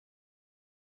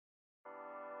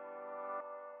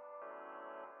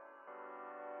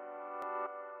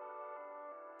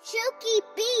Chooky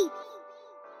beat.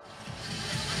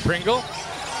 Pringle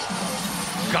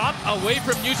got away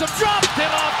from Newsom, dropped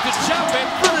it off to Japeth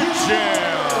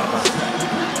Aguilar.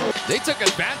 They took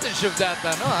advantage of that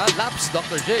lapse,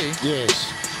 Dr. J. Yes.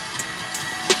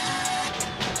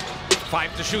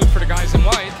 5 to shoot for the guys in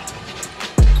white.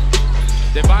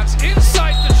 Devans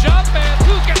inside to Japeth,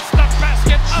 who gets the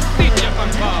basket. Atinya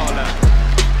Pagpaula.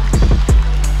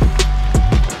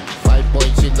 5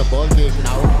 points in the ball game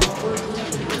now.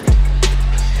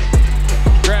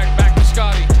 Greg back to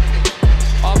Scotty.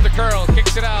 Off the curl,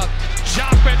 kicks it out.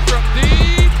 Japeth from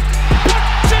deep.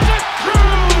 Punches it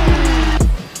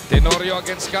through! Tenorio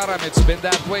against Karam. It's been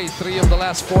that way 3 of the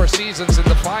last 4 seasons in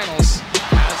the finals.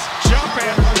 As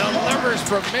Japeth delivers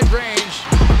from mid-range.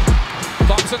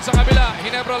 Thompson sa kabila.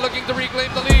 Ginebra looking to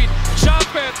reclaim the lead.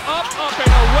 Japeth up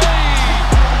and away.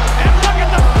 And look at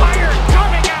the fire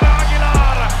coming at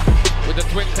Aguilar. With the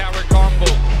twin tower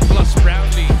combo plus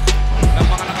Brownlee ng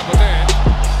mga nakaputi.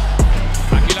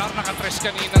 Aguilar nakatres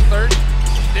kaninang third.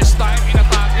 This time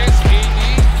inatake si AD.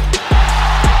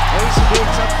 He's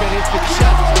made some terrific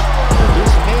shots.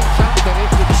 He's made some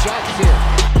terrific shots here.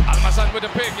 Almasan with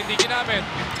the pick, hindi ginamit.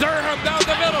 Durham down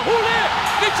the middle. Huli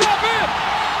ni Japeth.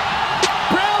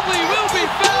 Brownlee will be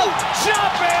fouled.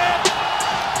 Japeth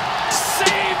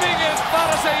saving it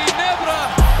para sa Ginebra.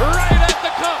 Right at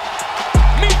the cup.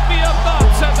 Meet me up top,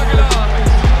 says Aguilar.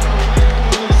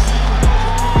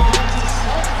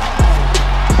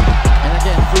 And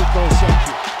again, free throw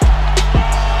section.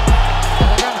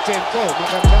 Talagang tempo,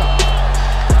 maganda.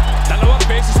 Dalawang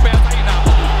beses pa yata